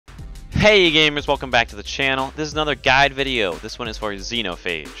Hey gamers, welcome back to the channel. This is another guide video. This one is for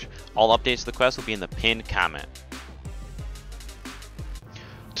Xenophage. All updates to the quest will be in the pinned comment.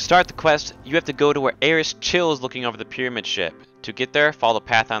 To start the quest, you have to go to where Ares chills looking over the pyramid ship. To get there, follow the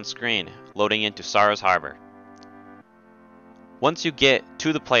path on screen, loading into Sorrow's Harbor. Once you get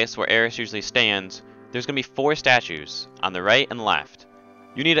to the place where Ares usually stands, there's going to be 4 statues, on the right and left.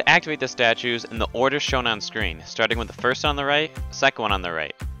 You need to activate the statues in the order shown on screen, starting with the first one on the right, second one on the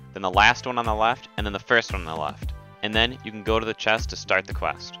right, then the last one on the left, and then the first one on the left. And then you can go to the chest to start the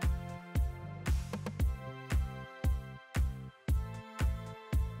quest.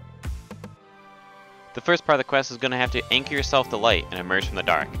 The first part of the quest is going to have to anchor yourself to light and emerge from the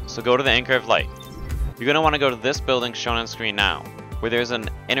dark. So go to the anchor of light. You're going to want to go to this building shown on screen now, where there's an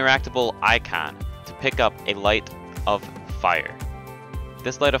interactable icon to pick up a light of fire.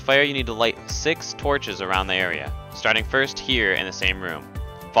 This light of fire, you need to light 6 torches around the area, starting first here in the same room.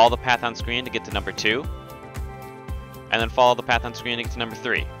 Follow the path on screen to get to number 2, and then follow the path on screen to get to number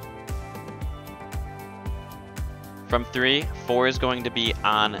 3. From 3, 4 is going to be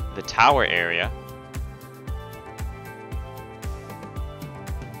on the tower area.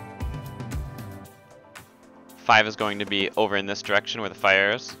 5 is going to be over in this direction where the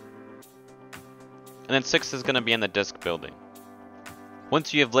fire is. And then 6 is going to be in the disc building.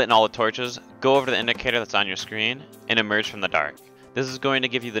 Once you have lit all the torches, go over to the indicator that's on your screen and emerge from the dark. This is going to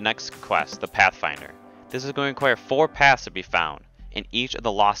give you the next quest, the Pathfinder. This is going to require 4 paths to be found in each of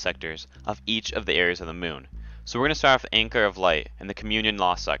the lost sectors of each of the areas of the moon. So we're going to start off with Anchor of Light in the Communion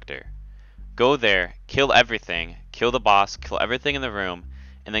Lost Sector. Go there, kill everything, kill the boss, kill everything in the room,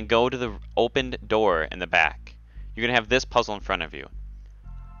 and then go to the opened door in the back. You're going to have this puzzle in front of you.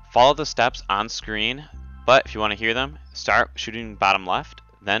 Follow the steps on screen, but if you want to hear them, start shooting bottom left,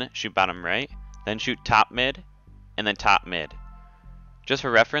 then shoot bottom right, then shoot top mid, and then top mid. Just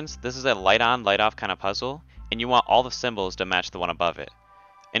for reference, this is a light on, light off kind of puzzle, and you want all the symbols to match the one above it.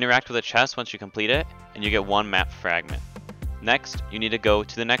 Interact with the chest once you complete it, and you get 1 map fragment. Next, you need to go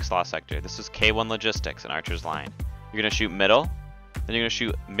to the next lost sector. This is K1 Logistics in Archer's Line. You're going to shoot middle, then you're going to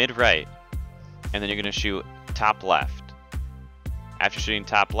shoot mid right, and then you're going to shoot top left. After shooting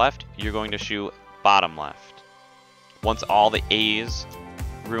top left, you're going to shoot bottom left. Once all the A's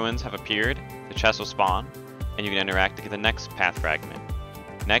ruins have appeared, the chest will spawn, and you can interact to get the next path fragment.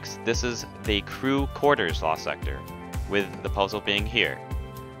 Next, this is the crew quarters lost sector, with the puzzle being here.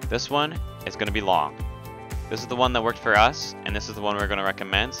 This one is going to be long. This is the one that worked for us, and this is the one we're going to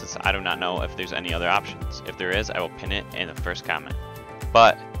recommend since I do not know if there's any other options. If there is, I will pin it in the first comment.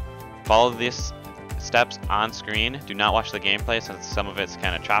 But follow these steps on screen. Do not watch the gameplay since some of it's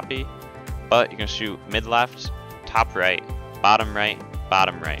kind of choppy. But you can shoot mid left, top right, bottom right,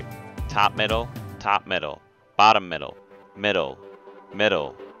 top middle, bottom middle, middle,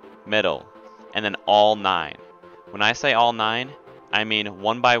 middle, middle, and then all 9. When I say all 9, I mean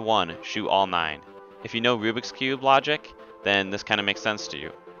 1 by 1 shoot all 9. If you know Rubik's Cube logic, then this kind of makes sense to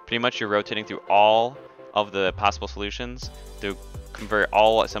you. Pretty much you're rotating through all of the possible solutions to convert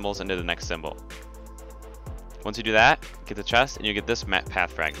all symbols into the next symbol. Once you do that, get the chest and you get this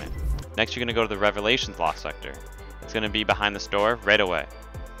path fragment. Next you're going to go to the Revelations Lost Sector. It's going to be behind this door right away.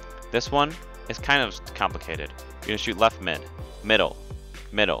 This one is kind of complicated. You're going to shoot left mid, middle,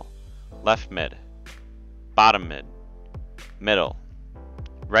 middle, left mid, bottom mid, middle,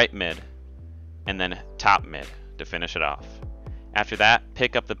 right mid, and then top mid to finish it off. After that,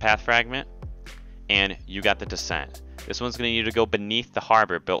 pick up the path fragment, and you got the descent. This one's going to need to go beneath the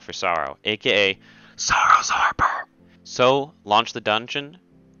harbor built for Sorrow, aka Sorrow's Harbor. So, launch the dungeon,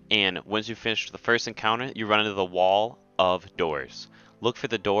 and once you finish the first encounter, you run into the wall of doors. Look for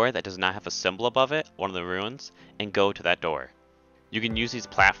the door that does not have a symbol above it, one of the ruins, and go to that door. You can use these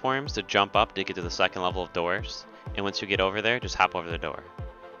platforms to jump up to get to the second level of doors, and once you get over there, just hop over the door.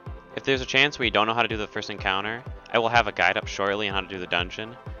 If there's a chance where you don't know how to do the first encounter, I will have a guide up shortly on how to do the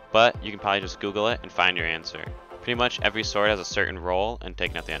dungeon, but you can probably just Google it and find your answer. Pretty much every sword has a certain role in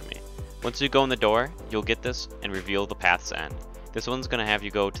taking out the enemy. Once you go in the door, you'll get this and reveal the path's end. This one's going to have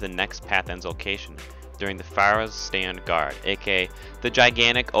you go to the next path end's location during the Pharaoh's Stand Guard, aka the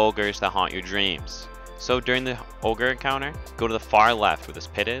gigantic ogres that haunt your dreams. So during the ogre encounter, go to the far left where this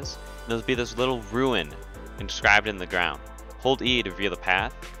pit is, and there'll be this little ruin inscribed in the ground. Hold E to reveal the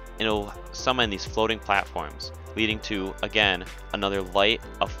path, and it'll summon these floating platforms, leading to, again, another light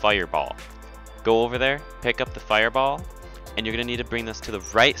of fireball. Go over there, pick up the fireball, and you're going to need to bring this to the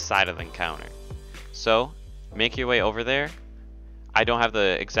right side of the encounter. So, make your way over there. I don't have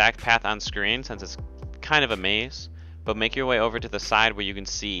the exact path on screen since it's kind of a maze, but make your way over to the side where you can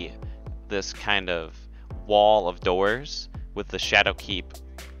see this kind of wall of doors with the Shadow Keep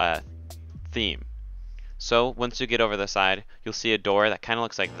theme. So once you get over the side, you'll see a door that kind of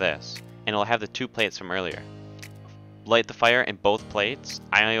looks like this, and it'll have the 2 plates from earlier. Light the fire in both plates.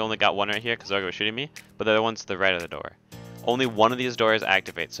 I only got one right here because Zorgo was shooting me, but the other one's to the right of the door. Only one of these doors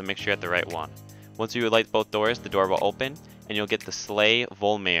activates, so make sure you're at the right one. Once you light both doors, the door will open, and you'll get the Slay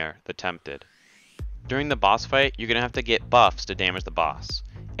Volmir, the Tempted. During the boss fight, you're going to have to get buffs to damage the boss.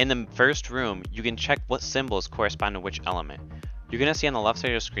 In the first room, you can check what symbols correspond to which element. You're going to see on the left side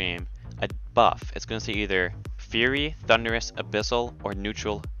of your screen a buff. It's going to say either Fury, Thunderous, Abyssal, or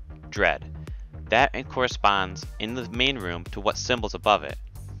Neutral, Dread. That corresponds in the main room to what symbol's above it.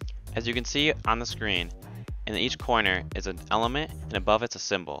 As you can see on the screen, in each corner is an element and above it's a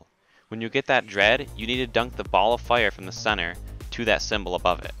symbol. When you get that Dread, you need to dunk the ball of fire from the center to that symbol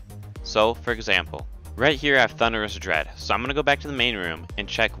above it. So, for example, right here I have Thunderous Dread, so I'm going to go back to the main room and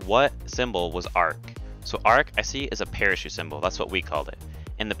check what symbol was Arc. So Arc, I see, is a parachute symbol, that's what we called it.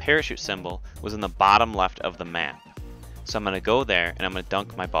 And the parachute symbol was in the bottom left of the map. So I'm going to go there and I'm going to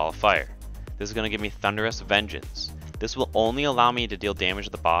dunk my ball of fire. This is going to give me Thunderous Vengeance. This will only allow me to deal damage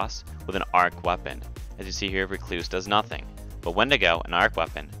to the boss with an arc weapon. As you see here, Recluse does nothing, but Wendigo, an arc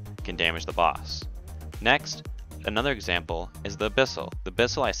weapon, can damage the boss. Next, another example is the Abyssal. The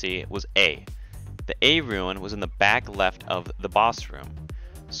Abyssal I see was A. The A rune was in the back left of the boss room.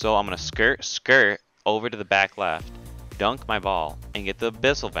 So I'm going to skirt over to the back left, dunk my ball, and get the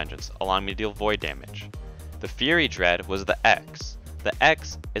Abyssal Vengeance, allowing me to deal void damage. The Fury Dread was the X. The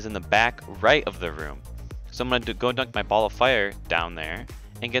X is in the back right of the room. So I'm going to go dunk my ball of fire down there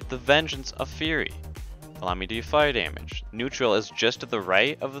and get the Vengeance of Fury. Allow me to do fire damage. Neutral is just to the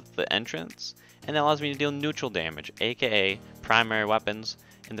right of the entrance, and that allows me to deal neutral damage, aka primary weapons,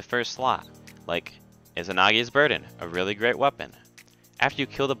 in the first slot, like Izanagi's Burden, a really great weapon. After you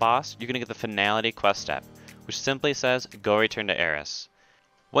kill the boss, you're going to get the Finality quest step, which simply says, go return to Eris.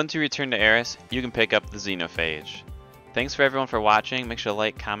 Once you return to Eris, you can pick up the Xenophage. Thanks for everyone for watching. Make sure to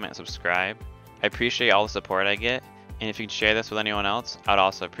like, comment, and subscribe. I appreciate all the support I get, and if you can share this with anyone else, I'd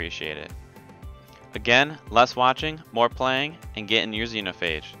also appreciate it. Again, less watching, more playing, and getting your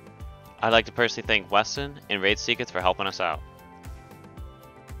Xenophage. I'd like to personally thank Weston and Raid Secrets for helping us out.